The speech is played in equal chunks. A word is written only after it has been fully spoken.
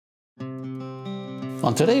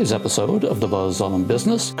On today's episode of The Buzz on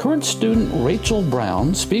Business, current student Rachel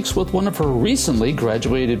Brown speaks with one of her recently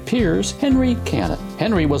graduated peers, Henry Cannon.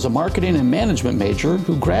 Henry was a marketing and management major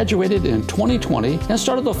who graduated in 2020 and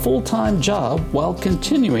started a full-time job while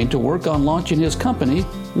continuing to work on launching his company,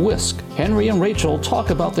 Whisk. Henry and Rachel talk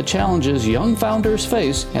about the challenges young founders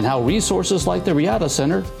face and how resources like the Riata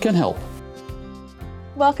Center can help.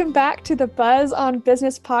 Welcome back to the Buzz on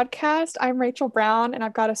Business podcast. I'm Rachel Brown, and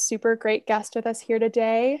I've got a super great guest with us here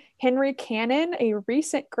today, Henry Cannon, a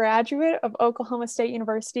recent graduate of Oklahoma State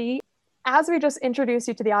University. As we just introduced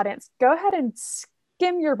you to the audience, go ahead and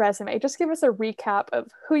skim your resume. Just give us a recap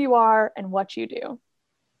of who you are and what you do.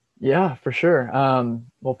 Yeah, for sure.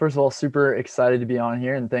 Well, first of all, super excited to be on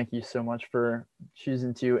here, and thank you so much for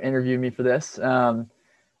choosing to interview me for this.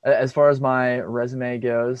 As far as my resume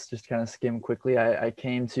goes, just kind of skim quickly, I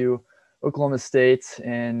came to Oklahoma State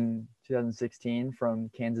in 2016 from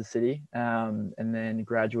Kansas City, and then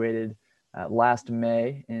graduated last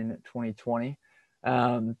May in 2020.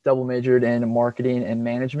 Double majored in marketing and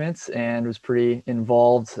management, and was pretty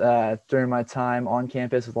involved during my time on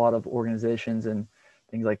campus with a lot of organizations and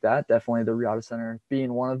things like that. Definitely the Riata Center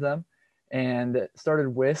being one of them. And started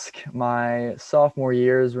Whisk my sophomore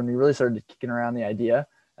years when we really started kicking around the idea.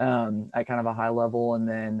 At kind of a high level, and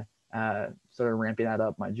then started ramping that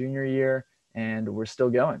up my junior year, and we're still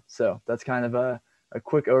going. So that's kind of a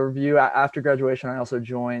quick overview. After graduation, I also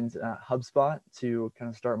joined HubSpot to kind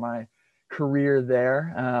of start my career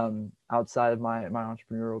there outside of my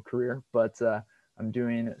entrepreneurial career. But I'm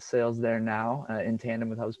doing sales there now in tandem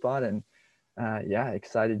with HubSpot, and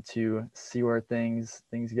excited to see where things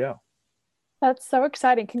go. That's so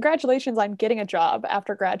exciting. Congratulations on getting a job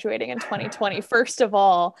after graduating in 2020, first of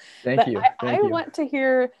all. Thank you. I want to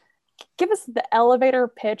hear, give us the elevator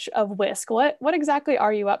pitch of Whisk. What exactly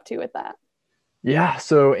are you up to with that? Yeah,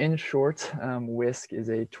 so in short, Whisk is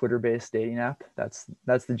a Twitter-based dating app. That's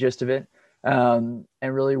the gist of it. And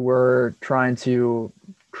really we're trying to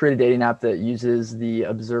create a dating app that uses the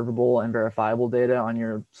observable and verifiable data on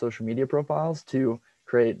your social media profiles to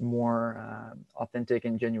create more authentic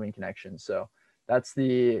and genuine connections. So that's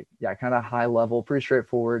the kind of high level, pretty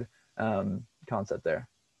straightforward concept there.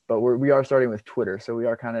 But we are starting with Twitter, so we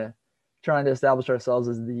are kind of trying to establish ourselves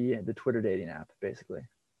as the Twitter dating app, basically.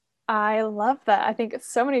 I love that. I think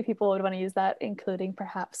so many people would want to use that, including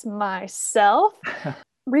perhaps myself.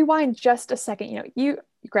 Rewind just a second. You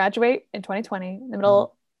graduate in 2020 in the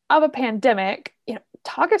middle of a pandemic.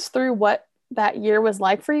 Talk us through what that year was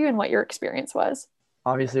like for you and what your experience was.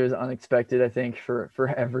 Obviously, it was unexpected, I think, for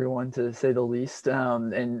everyone, to say the least,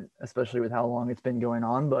 and especially with how long it's been going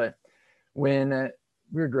on. But when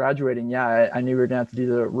we were graduating, I knew we were going to have to do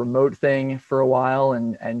the remote thing for a while,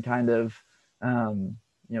 and kind of,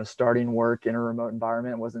 starting work in a remote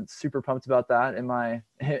environment. Wasn't super pumped about that. In my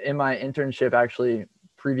internship, actually,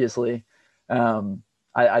 previously,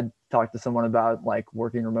 I talked to someone about like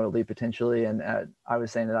working remotely potentially, and I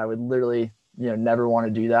was saying that I would literally never want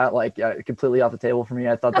to do that. Like completely off the table for me.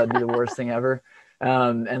 I thought that'd be the worst thing ever.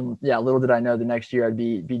 Little did I know the next year I'd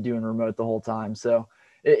be doing remote the whole time. So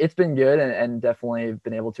it's been good, and definitely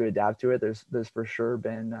been able to adapt to it. There's for sure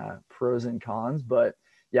been pros and cons, but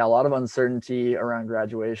a lot of uncertainty around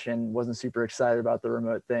graduation. Wasn't super excited about the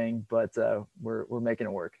remote thing, but we're making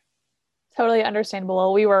it work. Totally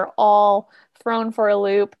understandable. We were all thrown for a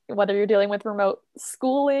loop, whether you're dealing with remote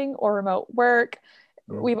schooling or remote work.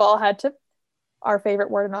 We've all had to, our favorite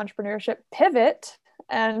word in entrepreneurship, pivot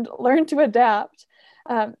and learn to adapt.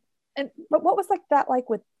 But what was that like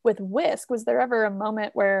with Whisk? Was there ever a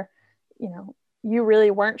moment where, you really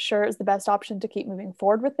weren't sure it was the best option to keep moving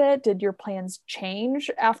forward with it? Did your plans change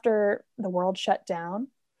after the world shut down?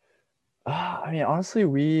 Honestly,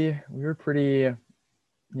 we were pretty,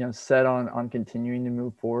 set on continuing to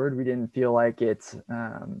move forward. We didn't feel like it's,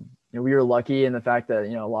 we were lucky in the fact that,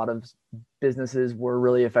 a lot of businesses were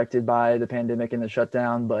really affected by the pandemic and the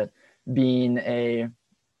shutdown, but being a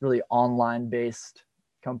really online based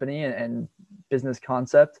company and business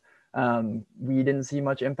concept, we didn't see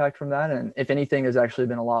much impact from that. And if anything, there's actually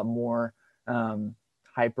been a lot more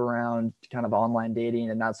hype around kind of online dating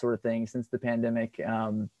and that sort of thing since the pandemic.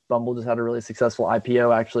 Bumble just had a really successful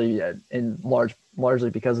IPO, actually, largely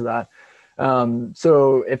because of that.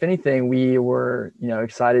 So if anything, we were,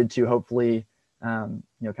 excited to hopefully, kind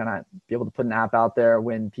of be able to put an app out there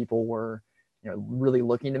when people were, really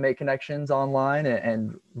looking to make connections online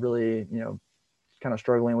and really, kind of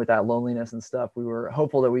struggling with that loneliness and stuff. We were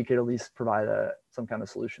hopeful that we could at least provide some kind of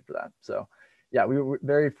solution for that. So we were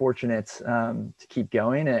very fortunate to keep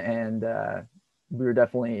going, and we were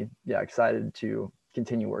definitely excited to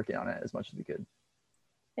continue working on it as much as we could.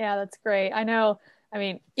 Yeah, that's great. I know I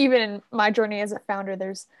mean, even in my journey as a founder,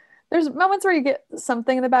 there's moments where you get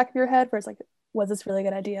something in the back of your head where it's like, was this really a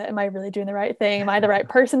good idea? Am I really doing the right thing? Am I the right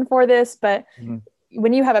person for this? But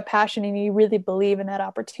when you have a passion and you really believe in that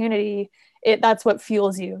opportunity, that's what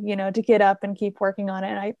fuels you, to get up and keep working on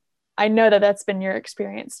it. And I know that that's been your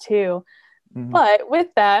experience too. But with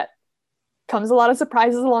that comes a lot of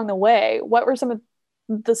surprises along the way. What were some of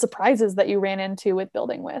the surprises that you ran into with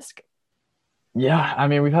building Whisk? Yeah, I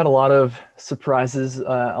mean, we've had a lot of surprises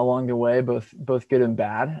along the way, both good and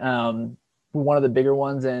bad. One of the bigger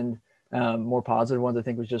ones and more positive ones, I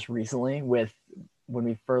think, was just recently with when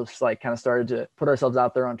we first like kind of started to put ourselves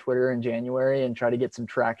out there on Twitter in January and try to get some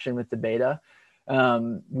traction with the beta.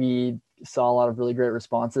 We saw a lot of really great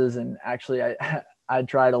responses, and actually, I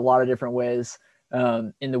tried a lot of different ways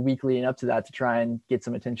in the week leading up to that to try and get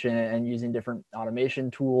some attention, and using different automation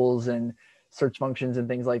tools and search functions and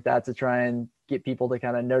things like that to try and get people to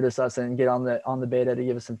kind of notice us and get on the beta to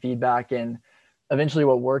give us some feedback. And eventually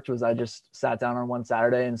what worked was I just sat down on one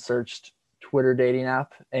Saturday and searched Twitter dating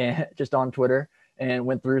app, and just on Twitter, and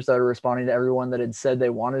went through, started responding to everyone that had said they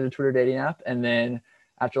wanted a Twitter dating app. And then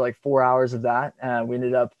after like 4 hours of that,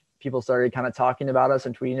 people started kind of talking about us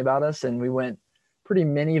and tweeting about us, and we went pretty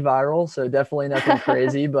mini viral. So definitely nothing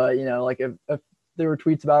crazy, but like there were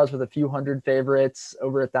tweets about us with a few hundred favorites,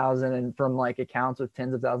 over 1,000, and from like accounts with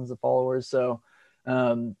tens of thousands of followers. So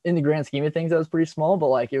in the grand scheme of things, that was pretty small, but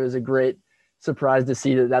like it was a great surprise to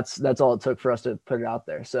see that that's all it took for us to put it out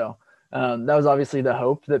there. So that was obviously the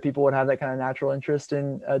hope that people would have that kind of natural interest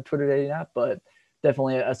in a Twitter dating app, but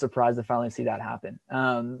definitely a surprise to finally see that happen.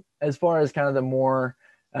 As far as kind of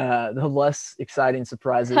the less exciting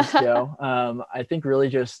surprises go, I think really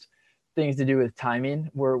just things to do with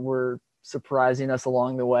timing were surprising us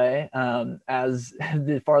along the way. As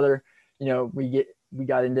the farther, we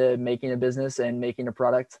got into making a business and making a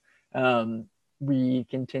product, we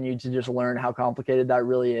continued to just learn how complicated that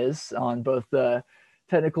really is on both the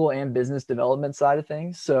technical and business development side of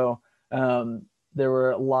things. So there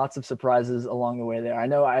were lots of surprises along the way there. I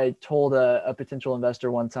know I told a potential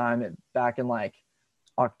investor one time back in like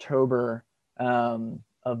October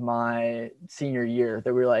of my senior year that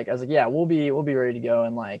I was like, yeah, we'll be ready to go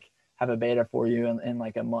and like have a beta for you in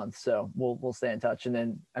like a month. So we'll stay in touch. And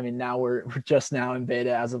then, I mean, now we're just now in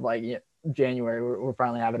beta as of like January, we'll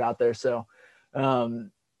finally have it out there. So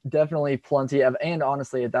definitely plenty of, and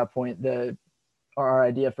honestly, at that point, our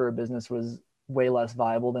idea for a business was way less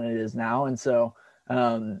viable than it is now. And so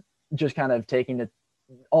just kind of taking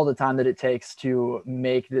all the time that it takes to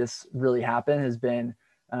make this really happen has been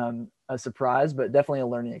a surprise, but definitely a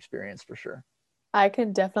learning experience for sure. I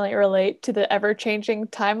can definitely relate to the ever-changing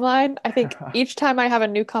timeline. I think each time I have a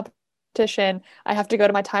new competition, I have to go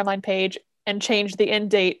to my timeline page and change the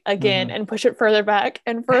end date again and push it further back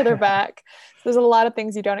and further back. So there's a lot of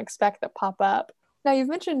things you don't expect that pop up. Now, you've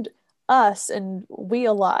mentioned us and we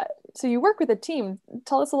a lot. So you work with a team.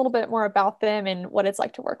 Tell us a little bit more about them and what it's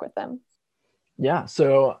like to work with them. Yeah.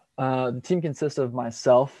 So the team consists of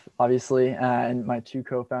myself, obviously, and my two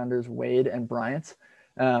co-founders, Wade and Bryant.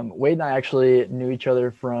 Wade and I actually knew each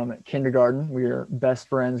other from kindergarten. We were best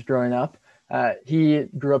friends growing up. He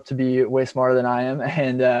grew up to be way smarter than I am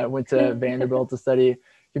and went to Vanderbilt to study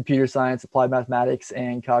computer science, applied mathematics,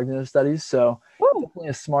 and cognitive studies. So definitely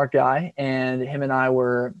a smart guy. And him and I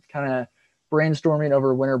were kind of brainstorming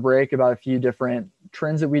over winter break about a few different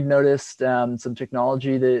trends that we'd noticed, some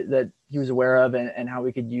technology that he was aware of, and how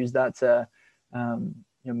we could use that to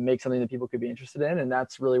make something that people could be interested in. And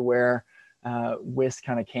that's really where Whisk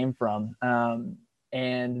kind of came from.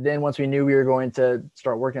 And then once we knew we were going to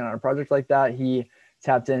start working on a project like that, he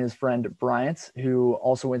tapped in his friend Bryant, who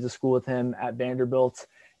also went to school with him at Vanderbilt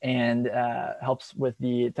and helps with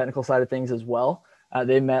the technical side of things as well.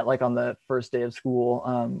 They met like on the first day of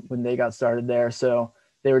school when they got started there. So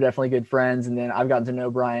they were definitely good friends. And then I've gotten to know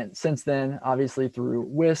Bryant since then, obviously through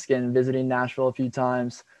Whisk and visiting Nashville a few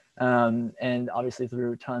times. And obviously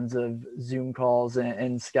through tons of Zoom calls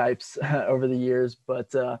and Skypes over the years. But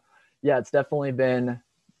yeah, it's definitely been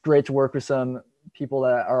great to work with some people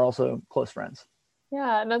that are also close friends.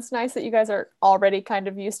 Yeah, and that's nice that you guys are already kind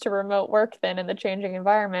of used to remote work then in the changing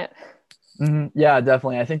environment. Yeah,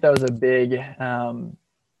 definitely. I think that was a big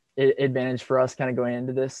advantage for us kind of going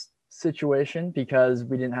into this situation, because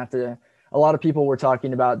we didn't have to. A lot of people were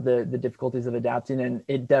talking about the difficulties of adapting, and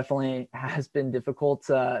it definitely has been difficult,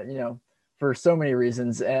 for so many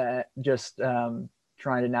reasons, just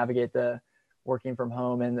trying to navigate the working from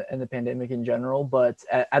home and the pandemic in general. But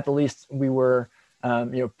at the least we were,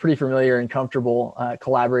 pretty familiar and comfortable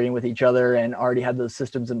collaborating with each other and already had those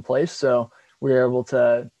systems in place. So we were able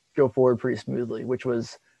to go forward pretty smoothly, which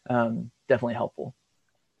was definitely helpful.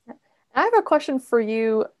 I have a question for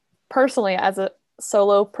you personally as a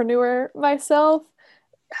solopreneur myself.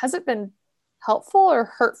 Has it been helpful or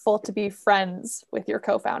hurtful to be friends with your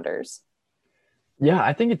co-founders? Yeah,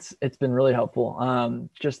 I think it's been really helpful.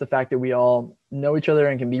 Just the fact that we all know each other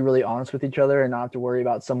and can be really honest with each other and not have to worry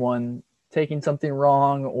about someone taking something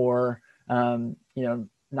wrong or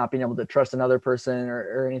not being able to trust another person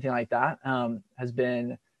or anything like that has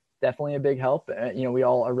been definitely a big help. We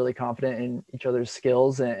all are really confident in each other's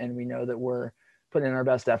skills and we know that we're putting in our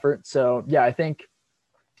best effort. So yeah, I think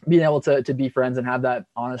being able to be friends and have that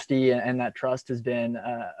honesty and that trust has been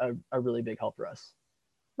a really big help for us.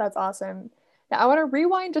 That's awesome. Now, I want to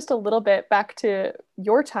rewind just a little bit back to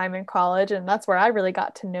your time in college, and that's where I really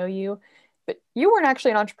got to know you. But you weren't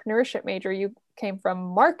actually an entrepreneurship major. You came from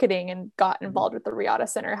marketing and got involved with the Riata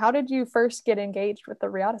Center. How did you first get engaged with the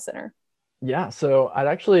Riata Center? Yeah, so I'd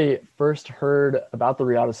actually first heard about the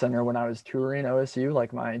Riata Center when I was touring OSU,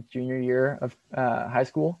 like my junior year of high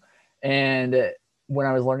school. And when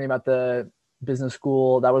I was learning about the business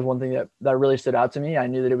school, that was one thing that really stood out to me. I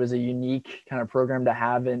knew that it was a unique kind of program to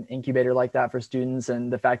have an incubator like that for students.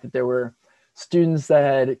 And the fact that there were students that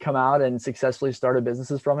had come out and successfully started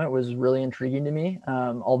businesses from it was really intriguing to me.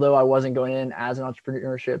 Although I wasn't going in as an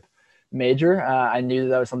entrepreneurship major, I knew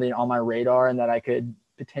that was something on my radar and that I could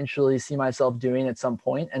potentially see myself doing at some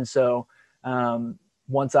point. And so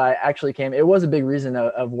once I actually came, it was a big reason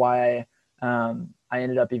of why I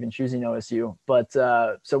ended up even choosing OSU. But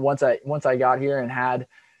so once I got here and had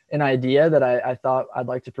an idea that I thought I'd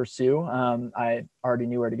like to pursue, I already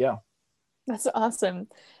knew where to go. That's awesome.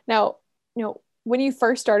 Now, when you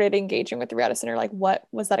first started engaging with the Riata Center, like what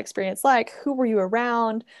was that experience like? Who were you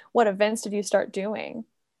around? What events did you start doing?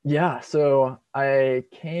 Yeah, so I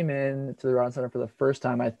came in to the Riata Center for the first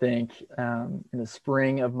time, I think, in the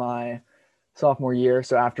spring of my sophomore year.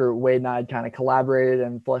 So after Wade and I had kind of collaborated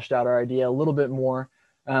and fleshed out our idea a little bit more,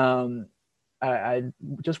 um, I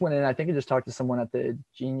just went in. I think I just talked to someone at the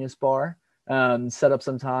Genius Bar, set up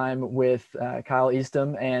some time with Kyle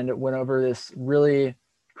Eastham, and went over this really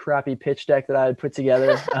crappy pitch deck that I had put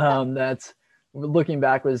together. That's looking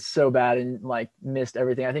back was so bad and like missed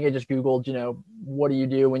everything. I think I just Googled, what do you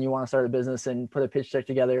do when you want to start a business and put a pitch deck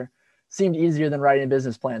together. Seemed easier than writing a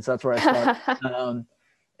business plan. So that's where I started.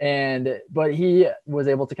 But he was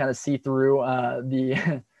able to kind of see through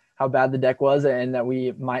the how bad the deck was and that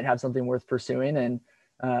we might have something worth pursuing, and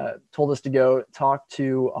told us to go talk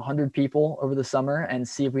to 100 people over the summer and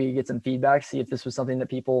see if we could get some feedback, see if this was something that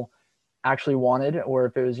people actually wanted or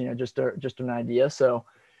if it was just an idea. So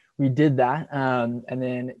we did that, and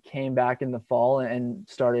then came back in the fall and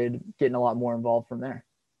started getting a lot more involved from there.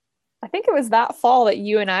 I think it was that fall that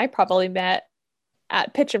you and I probably met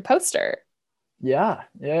at Pitch and Poster. Yeah.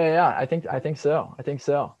 I think so.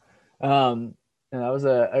 And that was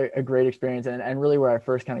a great experience and really where I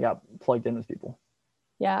first kind of got plugged in with people.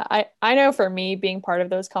 Yeah, I know for me being part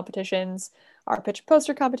of those competitions, our pitch and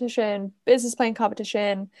poster competition, business plan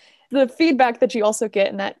competition, the feedback that you also get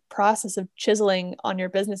in that process of chiseling on your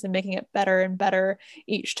business and making it better and better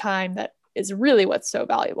each time, that is really what's so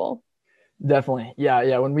valuable. Definitely.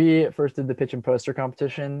 Yeah. When we first did the pitch and poster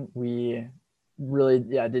competition, we really,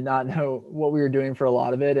 did not know what we were doing for a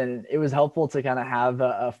lot of it. And it was helpful to kind of have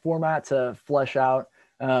a format to flesh out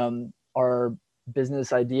our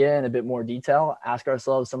business idea in a bit more detail, ask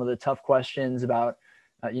ourselves some of the tough questions about,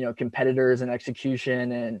 competitors and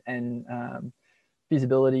execution and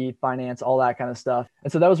feasibility, finance, all that kind of stuff.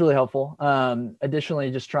 And so that was really helpful. Additionally,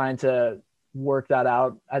 just trying to work that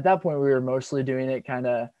out. At that point, we were mostly doing it kind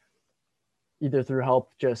of either through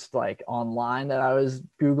help just like online that I was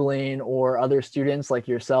Googling or other students like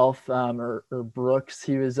yourself or Brooks.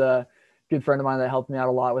 He was a good friend of mine that helped me out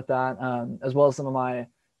a lot with that, as well as some of my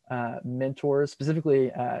mentors,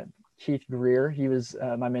 specifically Keith Greer. He was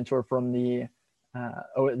my mentor from the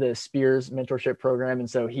Spears mentorship program. And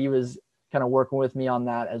so he was kind of working with me on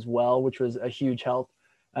that as well, which was a huge help.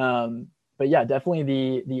 But yeah,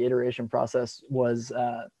 definitely the iteration process was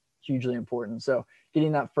hugely important. So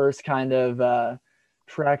getting that first kind of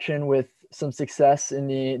traction with some success in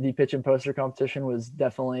the pitch and poster competition was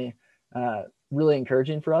definitely really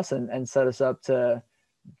encouraging for us and set us up to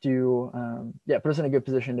put us in a good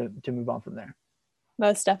position to move on from there.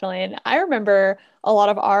 Most definitely. And I remember a lot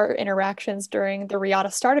of our interactions during the Riata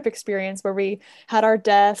startup experience where we had our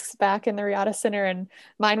desks back in the Riata Center and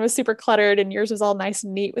mine was super cluttered and yours was all nice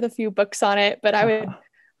and neat with a few books on it. But I would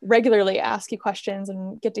regularly ask you questions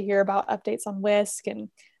and get to hear about updates on Whisk. And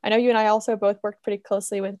I know you and I also both worked pretty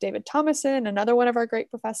closely with David Thomason, another one of our great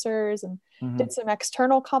professors, and did some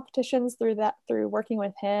external competitions through working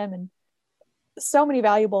with him, and so many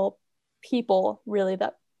valuable people really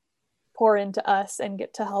that pour into us and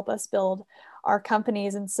get to help us build our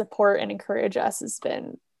companies and support and encourage us has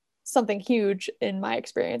been something huge in my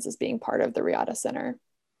experience as being part of the Riata Center.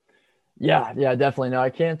 Yeah, definitely. No,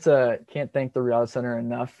 I can't thank the Riata Center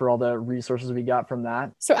enough for all the resources we got from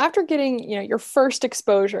that. So after getting, your first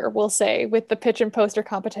exposure, we'll say, with the pitch and poster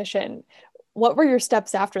competition, what were your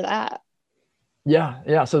steps after that?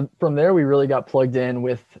 Yeah. So from there, we really got plugged in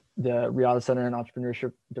with the Riata Center and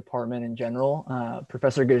entrepreneurship department in general.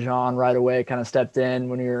 Professor Gajan right away kind of stepped in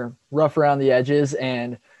when we were rough around the edges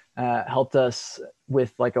and helped us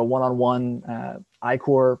with like a one-on-one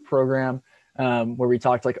I-Core program where we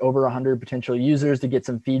talked like over 100 potential users to get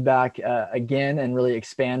some feedback again and really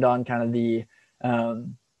expand on kind of the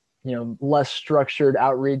less structured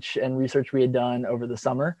outreach and research we had done over the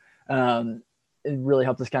summer. It really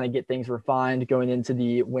helped us kind of get things refined going into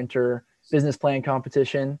the winter business plan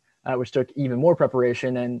competition, which took even more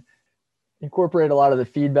preparation and incorporate a lot of the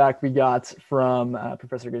feedback we got from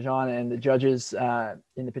Professor Gajan and the judges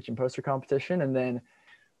in the pitch and poster competition. And then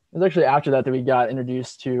it was actually after that we got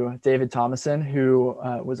introduced to David Thomason, who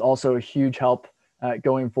was also a huge help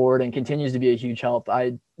going forward and continues to be a huge help.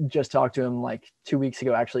 I just talked to him like 2 weeks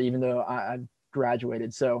ago, actually, even though I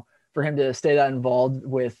graduated. So for him to stay that involved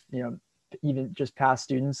with, even just past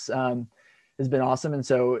students has been awesome. And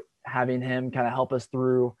so having him kind of help us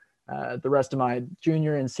through the rest of my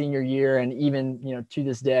junior and senior year, and even, to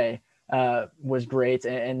this day was great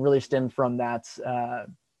and really stemmed from that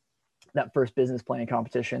first business planning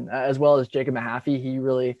competition, as well as Jacob Mahaffey. He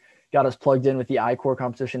really got us plugged in with the I-Core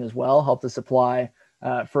competition as well, helped us apply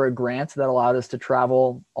for a grant that allowed us to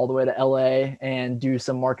travel all the way to LA and do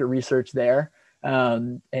some market research there.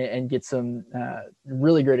 And get some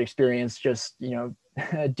really great experience just,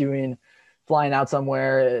 flying out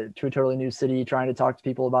somewhere to a totally new city, trying to talk to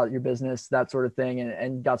people about your business, that sort of thing,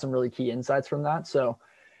 and got some really key insights from that. So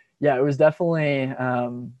yeah, it was definitely,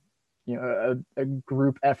 a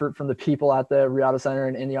group effort from the people at the Riata Center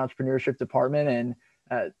and in the entrepreneurship department. And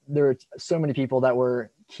there were so many people that were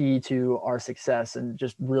key to our success, and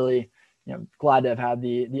just really, glad to have had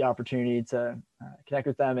the opportunity to connect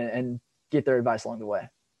with them and get their advice along the way.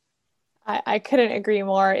 I couldn't agree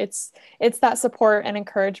more. It's that support and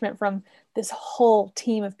encouragement from this whole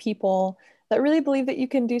team of people that really believe that you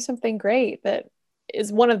can do something great. That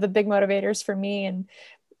is one of the big motivators for me and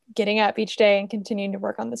getting up each day and continuing to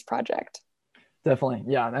work on this project. Definitely.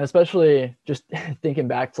 Yeah. And especially just thinking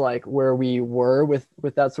back to like where we were with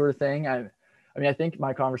that sort of thing. I think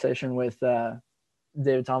my conversation with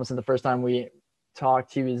David Thomason, the first time we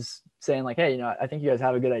talked, he was saying like, hey, I think you guys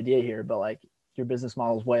have a good idea here, but like your business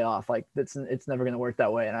model is way off. Like it's never going to work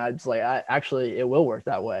that way. And I was like, actually, it will work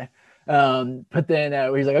that way. But then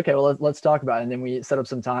he's like, okay, well, let's talk about it. And then we set up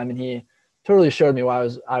some time, and he totally showed me why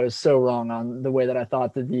I was so wrong on the way that I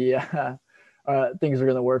thought that the things were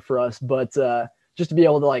going to work for us. But just to be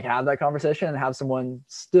able to like have that conversation and have someone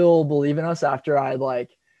still believe in us after I like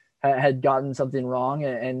had gotten something wrong,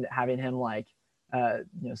 and having him like,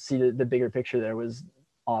 see the bigger picture there was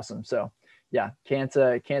awesome. So yeah, can't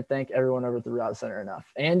thank everyone over at the Riata Center enough.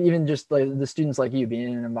 And even just like the students like you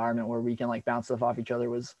being in an environment where we can like bounce stuff off each other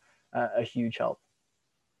was a huge help.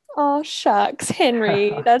 Oh, shucks,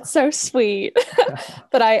 Henry, that's so sweet.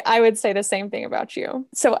 But I would say the same thing about you.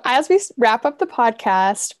 So as we wrap up the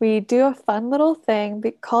podcast, we do a fun little thing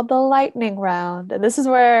called the lightning round. And this is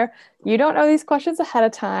where you don't know these questions ahead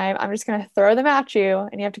of time. I'm just going to throw them at you,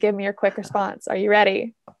 and you have to give me your quick response. Are you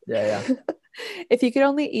ready? Yeah. If you could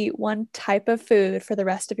only eat one type of food for the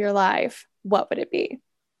rest of your life, what would it be?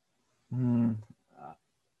 I'm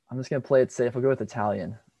just going to play it safe. I'll go with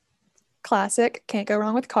Italian. Classic. Can't go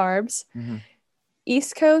wrong with carbs. Mm-hmm.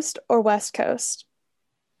 East Coast or West Coast?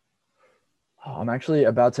 Oh, I'm actually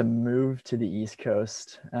about to move to the East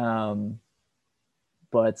Coast.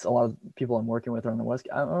 But a lot of people I'm working with are on the West.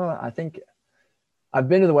 I think I've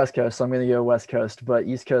been to the West Coast, so I'm going to go West Coast, but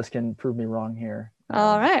East Coast can prove me wrong here.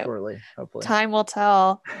 All right. Shortly, hopefully. Time will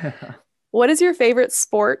tell. What is your favorite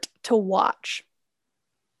sport to watch?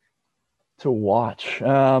 To watch?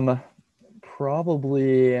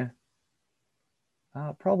 Probably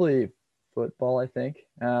football, I think.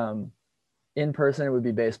 In person, it would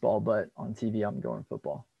be baseball, but on TV, I'm going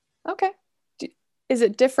football. Okay. Is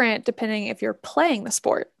it different depending if you're playing the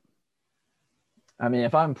sport? I mean,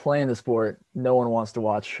 if I'm playing the sport, no one wants to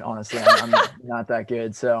watch, honestly. I'm not that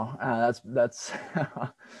good. So that's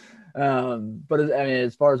but I mean,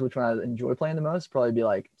 as far as which one I enjoy playing the most, probably be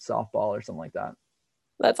like softball or something like that.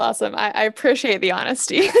 That's awesome. I appreciate the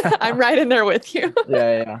honesty. I'm right in there with you.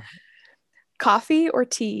 Yeah. Coffee or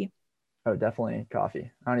tea? Oh, definitely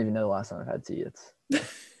coffee. I don't even know the last time I've had tea.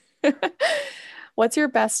 What's your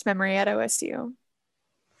best memory at OSU?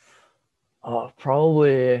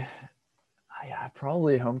 Probably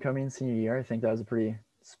homecoming senior year. I think that was a pretty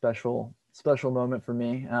special moment for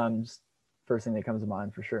me. Just first thing that comes to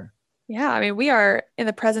mind for sure. Yeah, I mean, we are in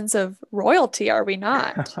the presence of royalty, are we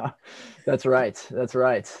not? That's right.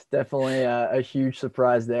 Definitely a huge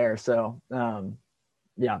surprise there. So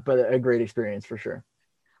yeah, but a great experience for sure.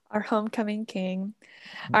 Our homecoming king.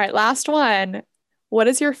 All right, last one. What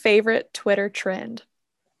is your favorite Twitter trend?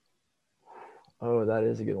 Oh, that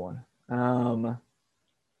is a good one.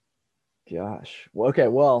 Gosh. Well, okay.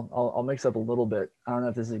 Well, I'll mix up a little bit. I don't know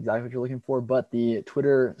if this is exactly what you're looking for, but the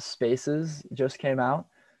Twitter Spaces just came out.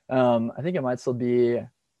 I think it might still be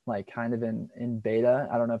like kind of in beta.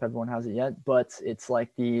 I don't know if everyone has it yet, but it's like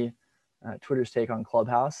the Twitter's take on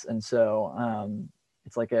Clubhouse, and so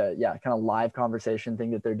it's like a kind of live conversation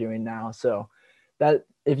thing that they're doing now. So that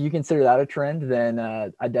if you consider that a trend, then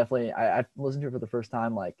I've listened to it for the first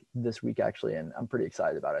time like this week actually, and I'm pretty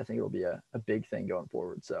excited about it. I think it'll be a big thing going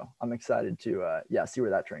forward. So I'm excited to see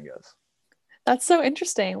where that trend goes. That's so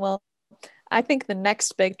interesting. Well, I think the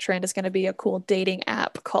next big trend is going to be a cool dating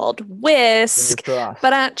app called Whisk. But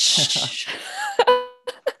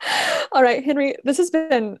all right, Henry, this has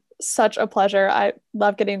been such a pleasure. I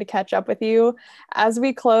love getting to catch up with you. As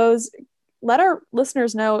we close, let our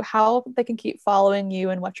listeners know how they can keep following you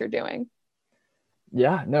and what you're doing.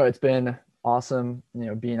 Yeah, no, it's been awesome,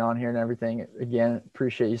 being on here and everything. Again,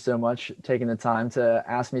 appreciate you so much taking the time to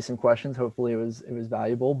ask me some questions. Hopefully it was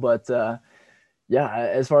valuable, but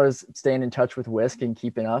as far as staying in touch with Whisk and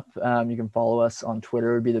keeping up, you can follow us on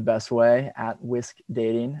Twitter would be the best way at Whisk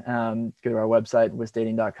Dating. Go to our website,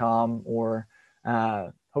 whiskdating.com, or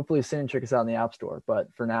hopefully soon check us out in the App Store.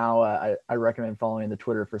 But for now, I recommend following the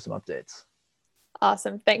Twitter for some updates.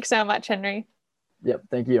 Awesome. Thanks so much, Henry. Yep.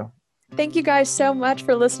 Thank you. Thank you guys so much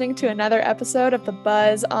for listening to another episode of the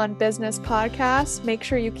Buzz on Business podcast. Make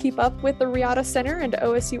sure you keep up with the Riata Center and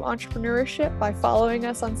OSU Entrepreneurship by following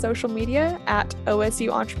us on social media at OSU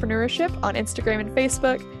Entrepreneurship on Instagram and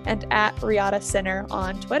Facebook, and at Riata Center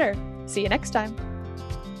on Twitter. See you next time.